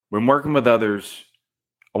When working with others,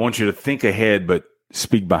 I want you to think ahead, but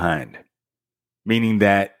speak behind, meaning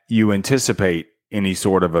that you anticipate any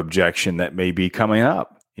sort of objection that may be coming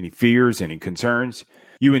up, any fears, any concerns.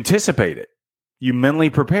 You anticipate it. You mentally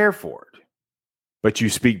prepare for it, but you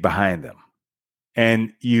speak behind them.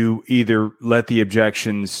 And you either let the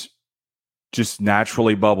objections just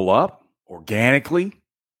naturally bubble up organically,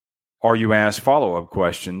 or you ask follow-up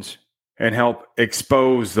questions and help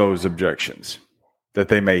expose those objections that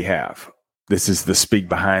they may have. This is the speak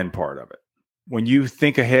behind part of it. When you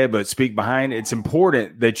think ahead but speak behind, it's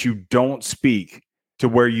important that you don't speak to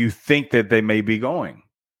where you think that they may be going.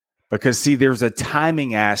 Because, see, there's a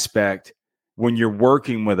timing aspect when you're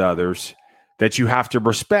working with others that you have to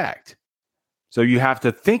respect. So you have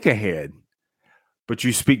to think ahead, but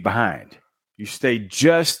you speak behind. You stay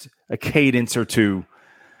just a cadence or two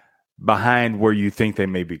behind where you think they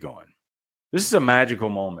may be going. This is a magical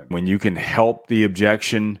moment when you can help the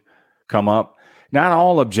objection come up. Not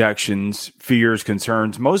all objections, fears,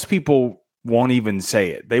 concerns, most people won't even say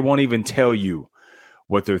it. They won't even tell you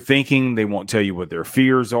what they're thinking. They won't tell you what their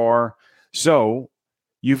fears are. So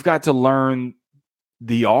you've got to learn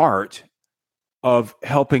the art of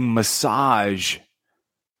helping massage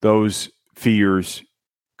those fears,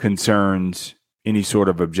 concerns, any sort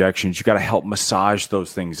of objections. You got to help massage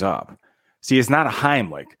those things up. See, it's not a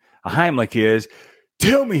Heimlich. A Heimlich is,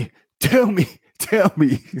 tell me.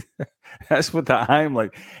 That's what the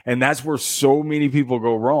Heimlich, and that's where so many people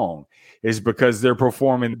go wrong, is because they're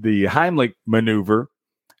performing the Heimlich maneuver,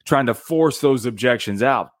 trying to force those objections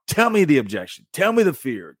out. Tell me the objection. Tell me the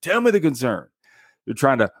fear. Tell me the concern. They're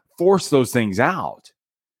trying to force those things out.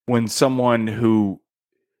 When someone who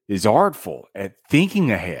is artful at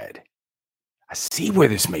thinking ahead, I see where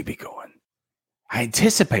this may be going. I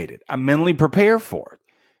anticipate it. I mentally prepare for it.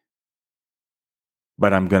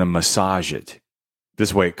 But I'm going to massage it.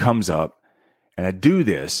 This way it comes up. And I do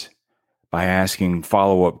this by asking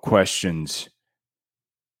follow-up questions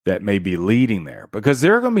that may be leading there. Because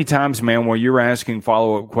there are going to be times, man, where you're asking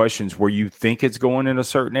follow-up questions where you think it's going in a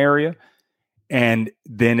certain area, and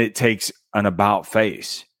then it takes an about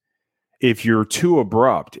face. If you're too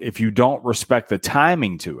abrupt, if you don't respect the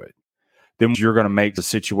timing to it, then you're going to make the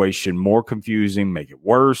situation more confusing, make it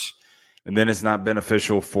worse, and then it's not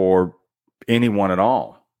beneficial for anyone at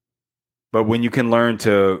all. But when you can learn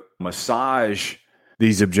to massage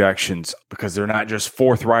these objections because they're not just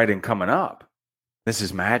forthright and coming up, this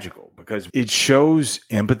is magical because it shows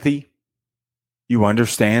empathy. You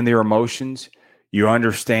understand their emotions. You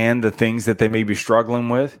understand the things that they may be struggling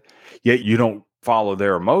with, yet you don't follow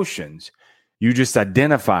their emotions. You just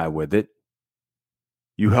identify with it.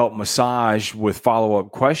 You help massage with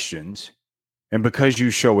follow-up questions. And because you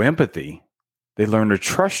show empathy, they learn to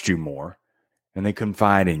trust you more and they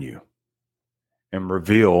confide in you and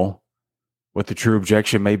reveal what the true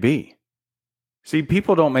objection may be. See,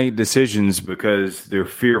 people don't make decisions because they're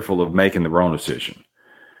fearful of making the wrong decision.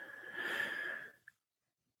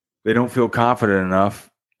 They don't feel confident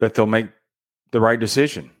enough that they'll make the right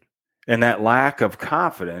decision. And that lack of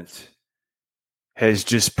confidence has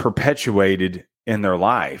just perpetuated in their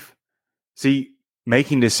life. See,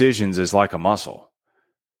 making decisions is like a muscle.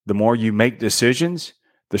 The more you make decisions,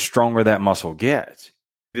 the stronger that muscle gets.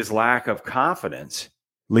 This lack of confidence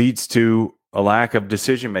leads to a lack of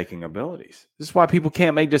decision-making abilities. This is why people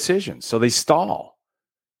can't make decisions. So they stall.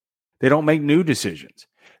 They don't make new decisions.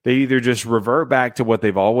 They either just revert back to what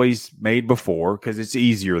they've always made before because it's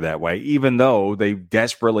easier that way, even though they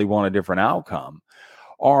desperately want a different outcome,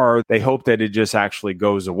 or they hope that it just actually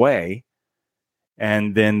goes away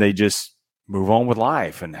and then they just move on with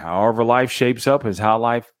life. And however life shapes up is how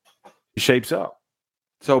life shapes up.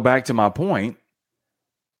 So back to my point,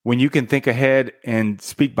 when you can think ahead and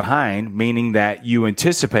speak behind, meaning that you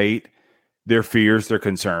anticipate their fears, their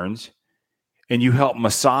concerns, and you help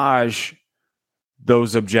massage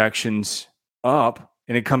those objections up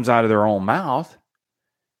and it comes out of their own mouth,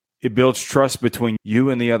 it builds trust between you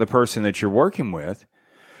and the other person that you're working with,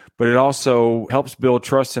 but it also helps build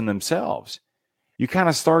trust in themselves. You kind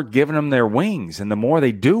of start giving them their wings, and the more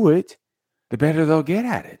they do it, the better they'll get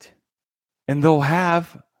at it. And they'll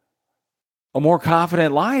have a more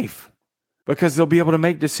confident life because they'll be able to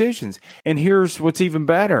make decisions. And here's what's even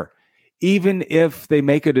better. Even if they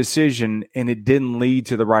make a decision and it didn't lead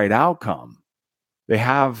to the right outcome, they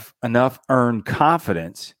have enough earned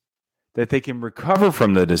confidence that they can recover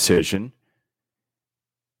from the decision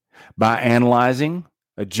by analyzing,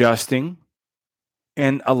 adjusting,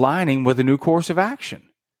 and aligning with a new course of action.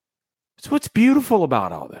 That's what's beautiful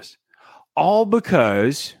about all this. All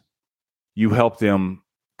because you help them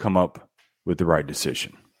come up with the right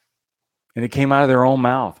decision. And it came out of their own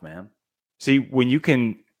mouth, man. See, when you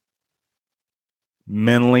can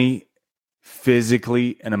mentally,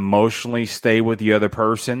 physically, and emotionally stay with the other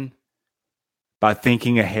person by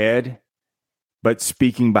thinking ahead, but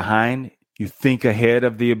speaking behind, you think ahead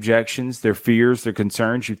of the objections, their fears, their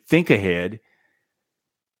concerns. You think ahead,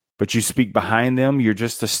 but you speak behind them. You're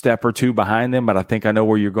just a step or two behind them, but I think I know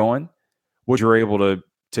where you're going. What you're able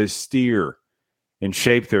to steer and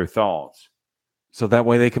shape their thoughts so that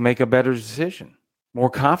way they can make a better decision, more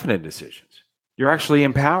confident decisions. You're actually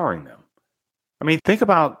empowering them. I mean, think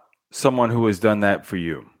about someone who has done that for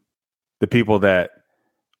you. The people that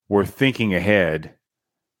were thinking ahead,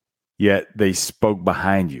 yet they spoke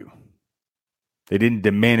behind you. They didn't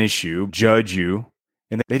diminish you, judge you,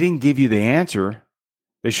 and they didn't give you the answer.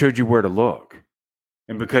 They showed you where to look.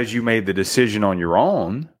 And because you made the decision on your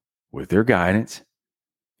own with their guidance,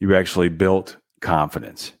 you actually built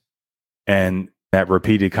confidence. And that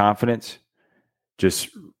repeated confidence just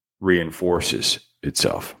reinforces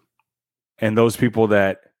itself. And those people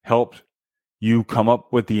that helped you come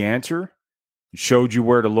up with the answer, showed you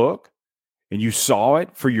where to look, and you saw it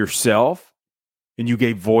for yourself, and you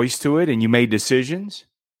gave voice to it, and you made decisions,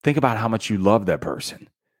 think about how much you love that person,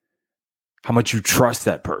 how much you trust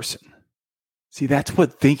that person. See, that's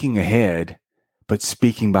what thinking ahead, but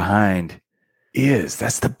speaking behind is.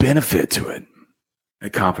 That's the benefit to it.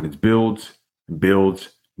 That confidence builds and builds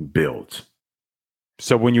and builds.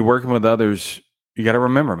 So when you're working with others, you got to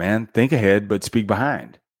remember, man, think ahead, but speak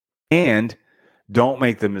behind. And don't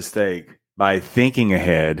make the mistake by thinking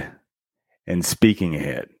ahead and speaking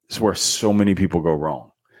ahead. It's where so many people go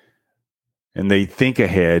wrong. And they think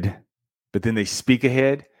ahead, but then they speak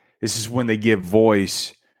ahead. This is when they give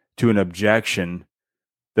voice to an objection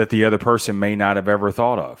that the other person may not have ever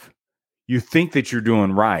thought of. You think that you're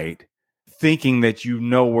doing right, thinking that you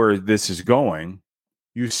know where this is going.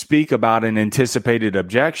 You speak about an anticipated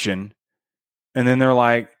objection, and then they're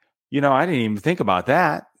like, I didn't even think about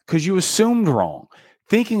that because you assumed wrong.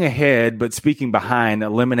 Thinking ahead but speaking behind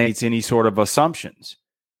eliminates any sort of assumptions.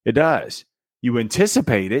 It does. You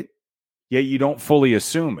anticipate it, yet you don't fully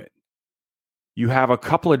assume it. You have a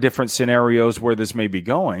couple of different scenarios where this may be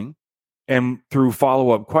going, and through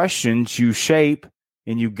follow-up questions, you shape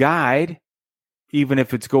and you guide, even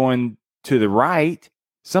if it's going to the right.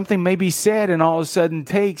 Something may be said and all of a sudden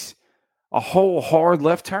takes a whole hard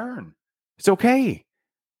left turn. It's okay.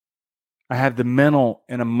 I have the mental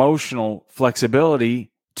and emotional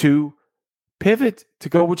flexibility to pivot, to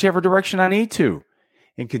go whichever direction I need to,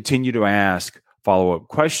 and continue to ask follow-up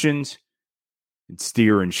questions and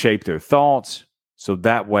steer and shape their thoughts. So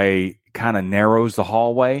that way it kind of narrows the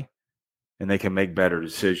hallway and they can make better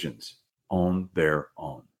decisions on their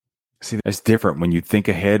own. See, that's different when you think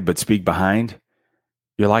ahead but speak behind.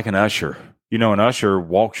 You're like an usher. An usher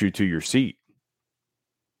walks you to your seat.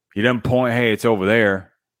 He doesn't point, hey, it's over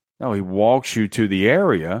there. No, he walks you to the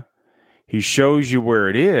area. He shows you where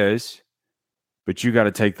it is, but you got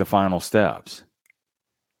to take the final steps.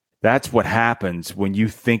 That's what happens when you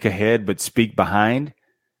think ahead but speak behind.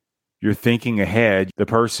 You're thinking ahead. The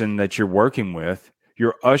person that you're working with,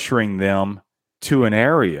 you're ushering them to an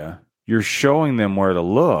area. You're showing them where to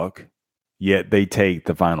look, yet they take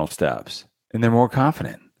the final steps. And they're more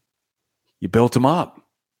confident. You built them up.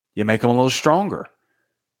 You make them a little stronger.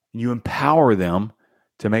 You empower them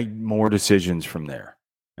to make more decisions from there.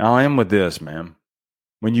 Now, I am with this, man.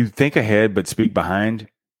 When you think ahead but speak behind,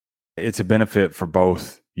 it's a benefit for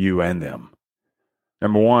both you and them.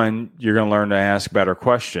 Number one, you're going to learn to ask better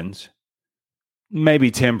questions.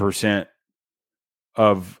 Maybe 10%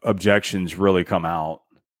 of objections really come out,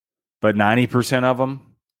 but 90% of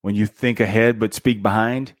them, when you think ahead but speak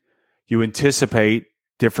behind, you anticipate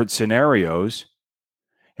different scenarios.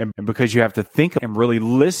 And because you have to think and really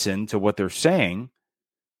listen to what they're saying,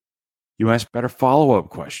 you ask better follow-up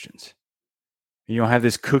questions. You don't have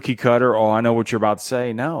this cookie cutter, I know what you're about to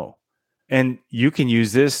say. No. And you can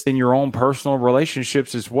use this in your own personal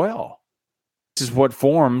relationships as well. This is what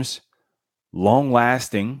forms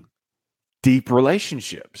long-lasting, deep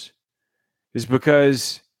relationships, is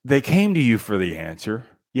because they came to you for the answer,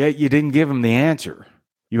 yet you didn't give them the answer.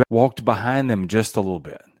 You walked behind them just a little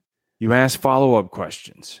bit. You asked follow-up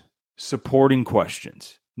questions, supporting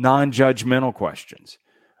questions, non-judgmental questions,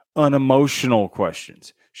 unemotional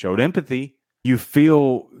questions, showed empathy. You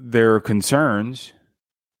feel their concerns,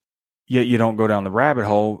 yet you don't go down the rabbit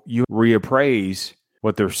hole. You reappraise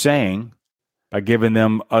what they're saying by giving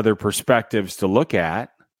them other perspectives to look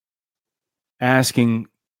at, asking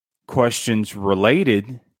questions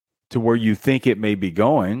related to where you think it may be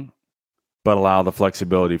going, but allow the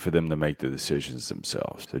flexibility for them to make the decisions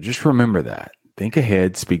themselves. So just remember that. Think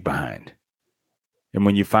ahead, speak behind. And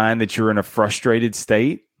when you find that you're in a frustrated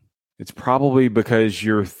state, it's probably because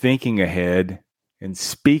you're thinking ahead and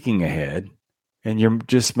speaking ahead, and you're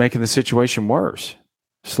just making the situation worse.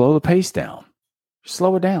 Slow the pace down.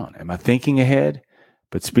 Slow it down. Am I thinking ahead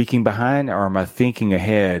but speaking behind, or am I thinking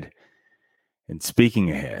ahead and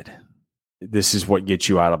speaking ahead? This is what gets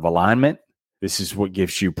you out of alignment. This is what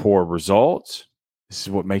gives you poor results. This is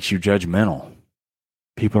what makes you judgmental.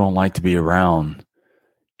 People don't like to be around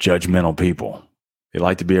judgmental people. They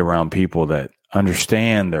like to be around people that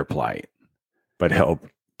understand their plight, but help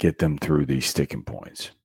get them through these sticking points.